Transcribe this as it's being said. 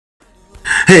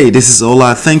Hey, this is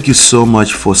Ola. Thank you so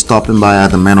much for stopping by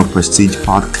at the Man of Prestige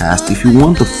podcast. If you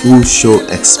want the full show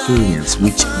experience,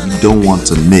 which you don't want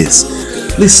to miss,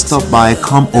 please stop by,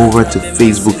 come over to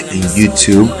Facebook and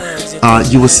YouTube.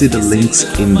 You will see the links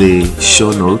in the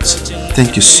show notes.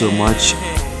 Thank you so much.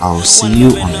 I'll see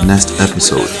you on the next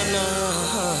episode.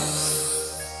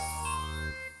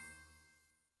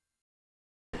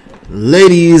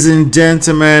 Ladies and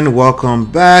gentlemen,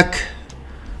 welcome back.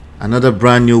 Another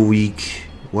brand new week.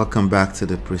 Welcome back to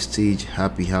the Prestige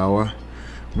Happy Hour.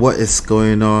 What is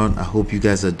going on? I hope you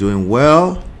guys are doing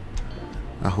well.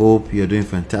 I hope you're doing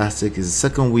fantastic. It's the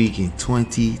second week in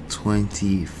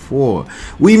 2024.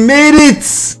 We made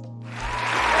it!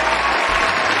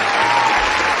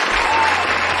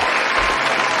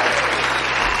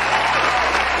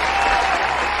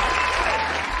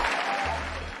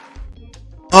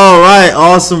 All right,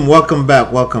 awesome. Welcome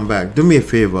back. Do me a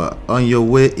favor, on your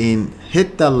way in,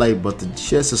 hit that like button,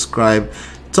 share, subscribe,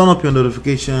 turn up your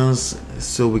notifications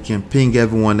so we can ping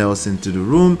everyone else into the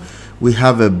room. We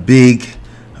have a big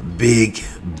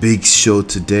show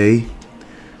today.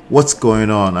 What's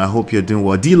going on? I hope you're doing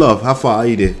well. D-Love, how far are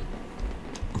you there?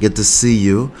 Good to see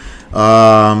you.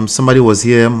 Somebody was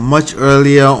here much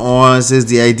earlier on, says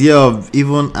the idea of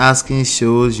even asking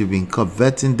shows you've been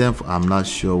coveting them for, I'm not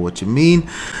sure what you mean.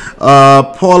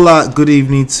 Paula, good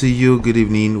evening to you. Good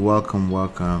evening. Welcome.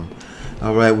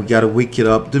 All right, we gotta wake it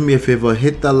up. Do me a favor,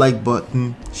 hit that like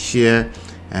button, share,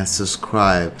 and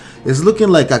subscribe. It's looking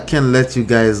like I can't let you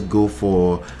guys go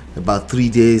for about 3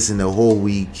 days in the whole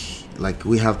week. Like,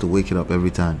 we have to wake it up every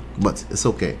time, but it's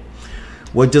okay.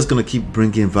 We're just gonna keep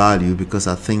bringing value because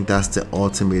I think that's the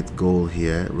ultimate goal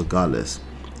here, regardless.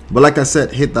 But like I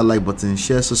said, hit that like button,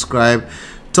 share, subscribe,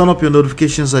 turn up your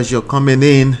notifications as you're coming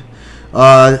in.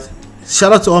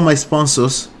 Shout out to all my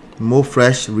sponsors: Mo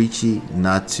Fresh, Richie,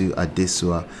 Natu,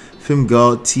 Adesua, Film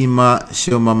Girl, Tima,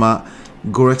 Show Mama,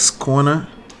 Gorex Corner,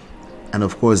 and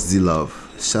of course D-Love.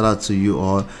 Shout out to you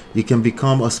all. You can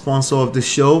become a sponsor of the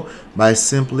show by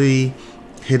simply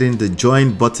hitting the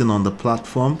join button on the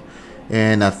platform,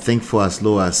 and I think for as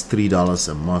low as $3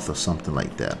 a month or something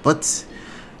like that. But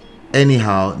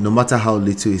anyhow, no matter how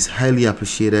little, is highly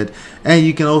appreciated. And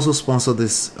you can also sponsor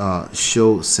this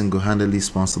show, single-handedly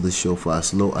sponsor the show for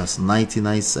as low as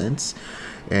 99 cents,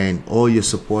 and all your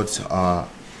supports are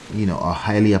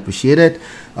highly appreciated.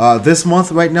 This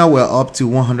month right now we're up to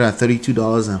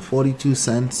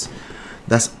 $132.42.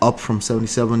 That's up from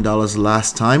 $77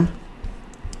 last time.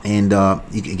 And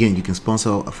you can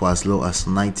sponsor for as low as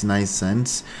 99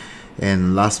 cents.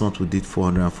 And last month we did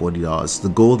 $440. The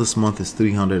goal this month is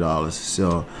 $300.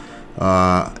 So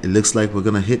it looks like we're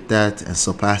gonna hit that and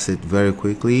surpass it very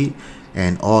quickly.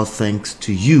 And all thanks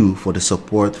to you for the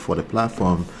support for the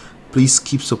platform. Please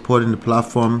keep supporting the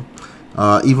platform.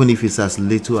 Even if it's as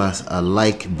little as a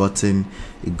like button,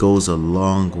 it goes a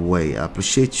long way. I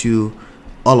appreciate you,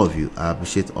 all of you. I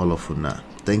appreciate all of you now.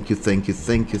 Thank you.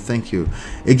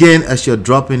 Again, as you're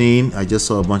dropping in, I just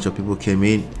saw a bunch of people came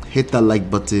in. Hit that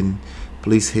like button.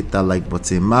 Please hit that like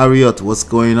button. Marriott, what's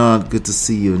going on? Good to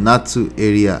see you. Natu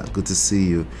area, good to see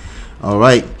you. All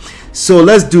right, so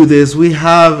let's do this. We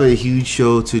have a huge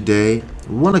show today.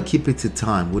 We want to keep it to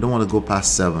time. We don't want to go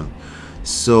past 7.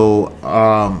 So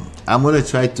I'm going to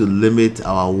try to limit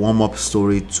our warm-up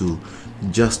story to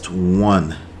just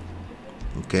one.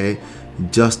 Okay,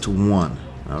 just one.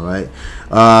 All right,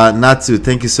 Natsu,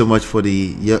 thank you so much for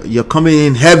you're coming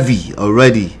in heavy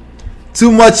already. Too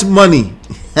much money.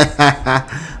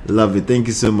 Love it. Thank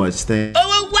you so much.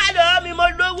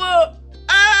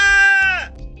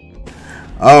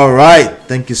 All right,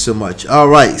 thank you so much. All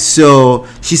right, so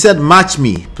she said match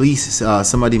me, please.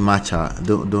 Somebody match her.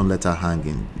 Don't let her hang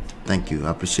in. Thank you.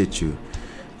 I appreciate you,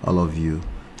 all of you,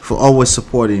 for always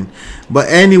supporting. But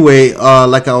anyway,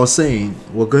 like I was saying,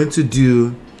 we're going to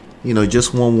do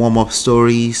just one warm-up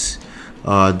stories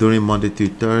during Monday through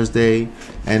Thursday,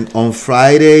 and on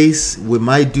Fridays we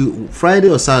might do Friday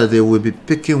or Saturday. We'll be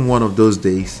picking one of those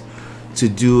days to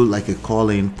do like a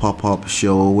call-in pop-up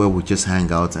show where we just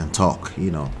hang out and talk.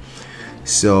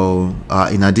 So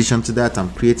in addition to that,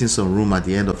 I'm creating some room at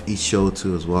the end of each show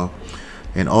too as well,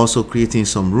 and also creating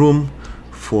some room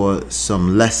for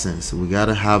some lessons. We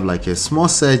gotta have like a small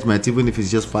segment, even if it's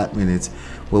just 5 minutes,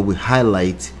 where we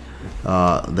highlight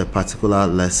the particular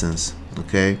lessons.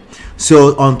 Okay,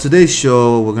 so on today's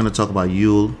show we're going to talk about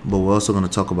Yule, but we're also going to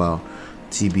talk about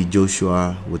TB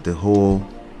Joshua with the whole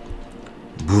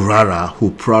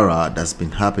Huprara that's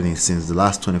been happening since the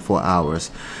last 24 hours.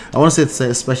 I want to say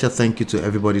a special thank you to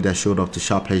everybody that showed up to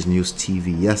Sharp Edge News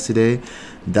TV yesterday.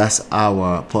 That's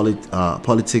our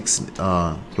politics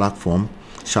platform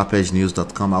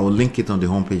sharpedgenews.com. I will link it on the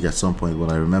homepage at some point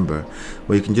when I remember,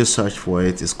 but you can just search for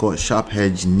it. It's called Sharp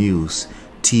Edge News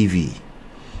TV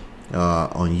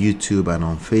on YouTube and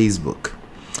on Facebook.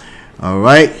 All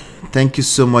right, thank you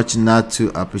so much,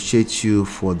 Natu. I appreciate you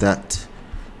for that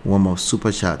warm-up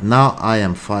super chat. Now I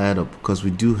am fired up because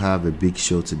we do have a big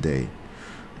show today,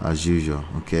 as usual.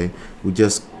 Okay, we're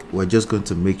just going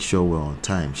to make sure we're on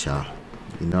time, Sha.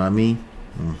 You know what I mean?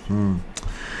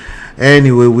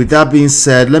 Anyway, with that being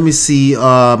said, let me see.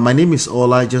 My name is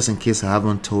Ola. Just in case I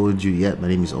haven't told you yet, my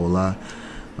name is Ola.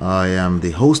 I am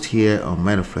the host here on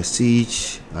Men of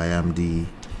Prestige. I am the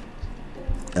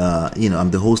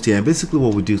I'm the host here, and basically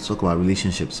what we do is talk about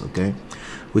relationships. Okay,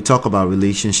 we talk about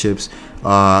relationships.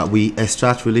 We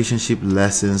extract relationship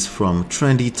lessons from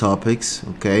trendy topics.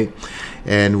 Okay,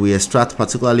 and we extract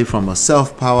particularly from a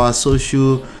self-power,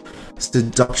 social,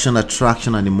 seduction,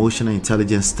 attraction, and emotional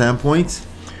intelligence standpoint.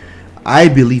 I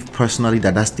believe personally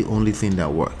that that's the only thing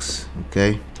that works.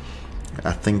 Okay,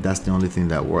 I think that's the only thing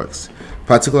that works,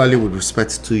 particularly with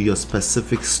respect to your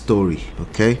specific story.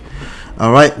 Okay,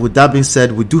 all right, with that being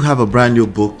said, we do have a brand new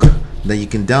book that you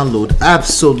can download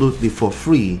absolutely for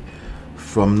free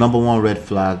from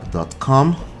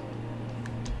numberoneredflag.com.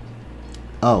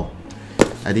 Oh,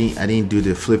 I didn't do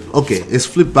the flip. Okay, it's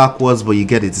flipped backwards, but you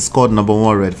get it. It's called Number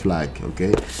One Red Flag.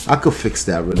 Okay, I could fix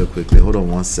that really quickly. Hold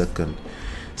on 1 second.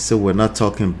 So we're not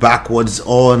talking backwards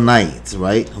all night,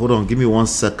 right? Hold on, give me 1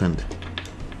 second.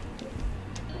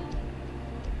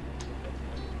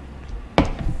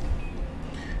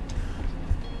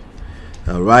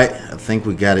 All right, I think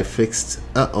we got it fixed.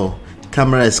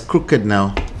 Camera is crooked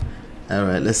now. All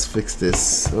right, let's fix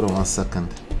this. Hold on 1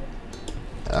 second.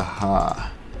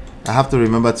 Aha. I have to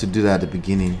remember to do that at the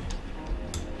beginning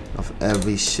of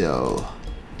every show.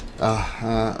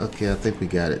 Okay, I think we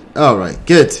got it. All right,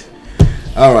 good.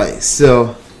 All right,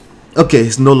 so okay,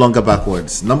 it's no longer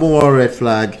backwards. Number One Red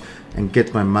Flag and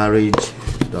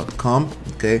getmymarriage.com.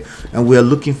 Okay, and we are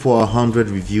looking for 100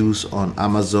 reviews on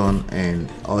Amazon and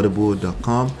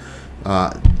audible.com.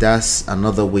 That's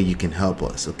another way you can help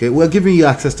us. Okay, we're giving you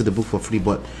access to the book for free,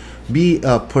 but be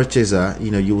a purchaser.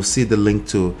 You will see the link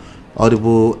to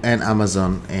Audible and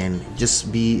Amazon, and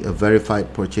just be a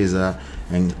verified purchaser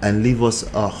and leave us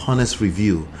a honest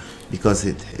review, because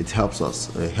it helps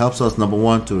us. It helps us, number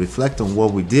one, to reflect on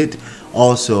what we did.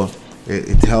 Also,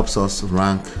 it helps us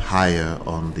rank higher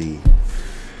on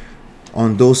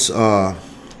those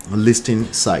listing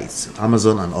sites,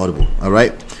 Amazon and Audible. All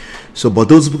right. So, but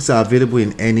those books are available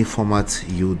in any format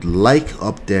you'd like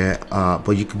up there.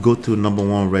 But you can go to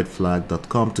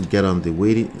numberoneredflag.com to get on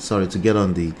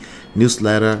the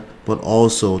newsletter, but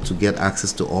also to get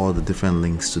access to all the different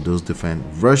links to those different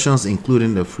versions,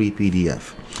 including the free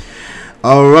PDF.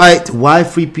 All right, why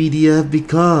free PDF?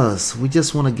 Because we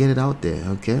just want to get it out there.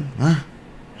 Okay, all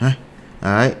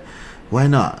right. Why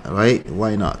not? Right?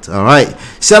 Why not? All right.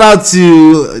 Shout out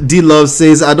to D Love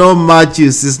says, I don't match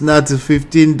you since now to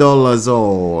 $15.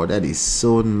 Oh, that is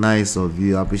so nice of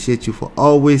you. I appreciate you for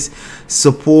always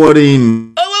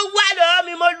supporting.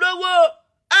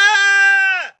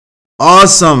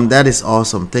 Awesome. That is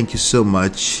awesome. Thank you so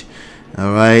much.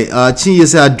 All right. Chinye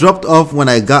said, I dropped off when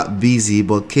I got busy,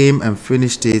 but came and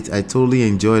finished it. I totally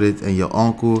enjoyed it. And your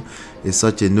uncle is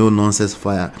such a no-nonsense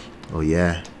fire. Oh,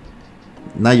 yeah.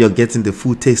 Now you're getting the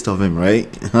full taste of him,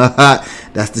 right?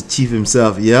 That's the chief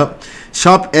himself. Yep.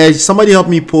 Sharp Edge. Somebody help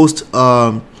me post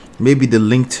maybe the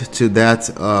link to that.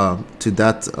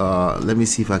 Let me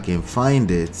see if I can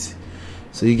find it,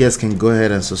 so you guys can go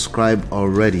ahead and subscribe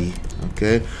already.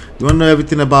 Okay. You want to know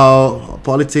everything about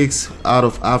politics out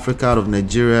of Africa, out of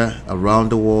Nigeria, around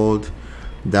the world?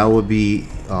 That would be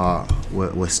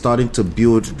we're starting to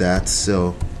build that.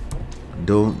 So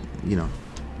don't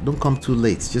come too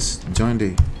late. Just join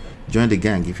the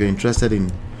gang if you're interested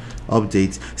in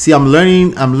updates. See, I'm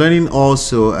learning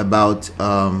also about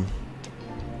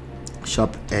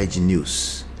Sharp Edge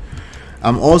News.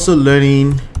 I'm also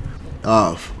learning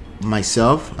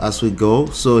myself as we go.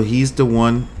 So he's the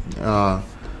one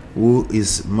who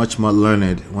is much more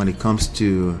learned when it comes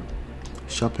to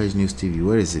Sharp Edge News TV.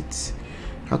 Where is it?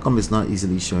 How come it's not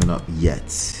easily showing up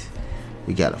yet?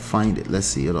 We gotta find it. Let's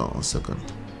see. Hold on 1 second.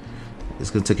 It's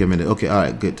gonna take a minute. Okay, all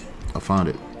right, good. I found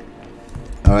it.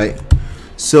 All right.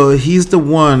 So he's the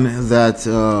one that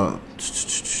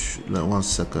 1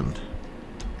 second.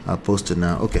 I'll post it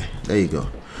now. Okay, there you go.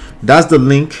 That's the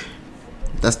link.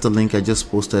 I just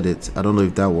posted it. I don't know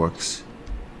if that works.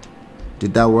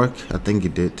 Did that work? I think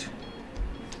it did.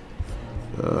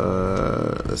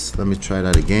 Let me try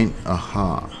that again.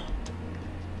 Aha.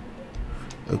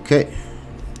 Okay.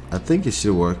 I think it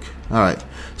should work. All right.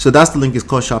 So that's the link. It's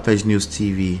called Sharp Edge News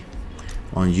TV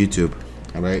on YouTube.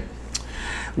 All right.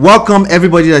 Welcome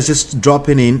everybody that's just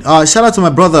dropping in. Shout out to my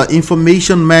brother,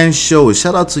 Information Man Show.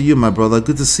 Shout out to you, my brother.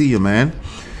 Good to see you, man.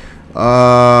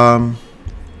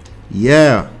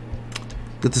 Yeah.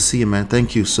 Good to see you, man.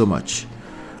 Thank you so much.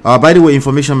 By the way,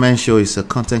 Information Man Show is a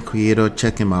content creator.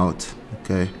 Check him out.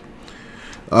 Okay.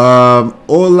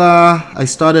 Ola, I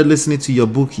started listening to your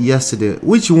book yesterday.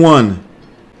 Which one?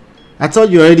 I thought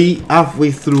you're already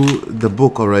halfway through the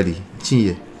book already.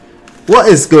 Chinye. What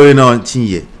is going on,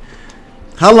 Chinye?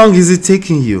 How long is it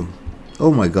taking you?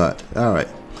 Oh my God. All right.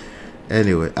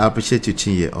 Anyway, I appreciate you,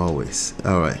 Chinye, always.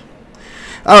 All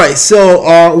right.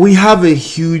 So we have a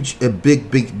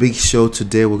big show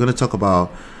today. We're going to talk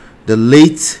about the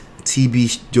late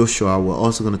TB Joshua. We're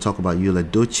also going to talk about Yul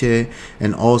Edochie,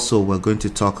 and also we're going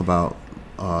to talk about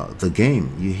the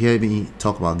game. You hear me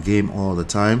talk about game all the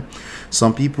time.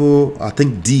 Some people, I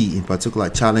think D in particular,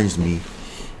 challenged me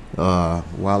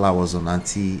while I was on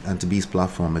Auntie B's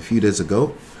platform a few days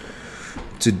ago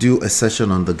to do a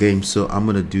session on the game. So I'm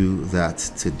going to do that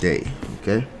today.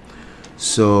 Okay.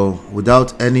 So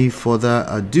without any further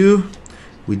ado,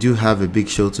 we do have a big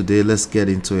show today. Let's get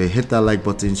into it. Hit that like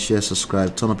button, share,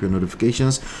 subscribe, turn up your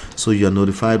notifications so you're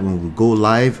notified when we go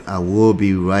live. I will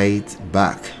be right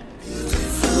back.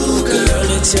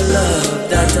 Girl, it's your love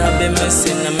that I've been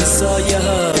missing. I miss all your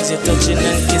hugs, your touching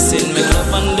and kissing. Me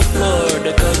love on the floor,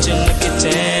 the couch in the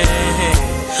kitchen.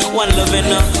 One love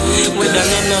enough, we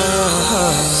done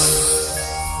enough.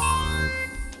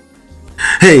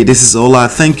 Hey, this is Ola.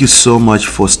 Thank you so much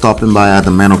for stopping by at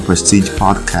the Man of Prestige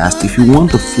podcast. If you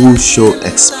want the full show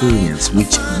experience,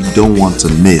 which you don't want to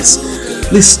miss,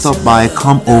 please stop by,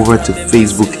 come over to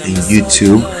Facebook and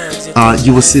YouTube.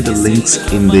 You will see the links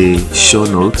in the show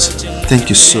notes. Thank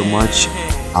you so much.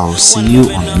 I'll see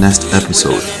you on the next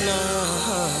episode.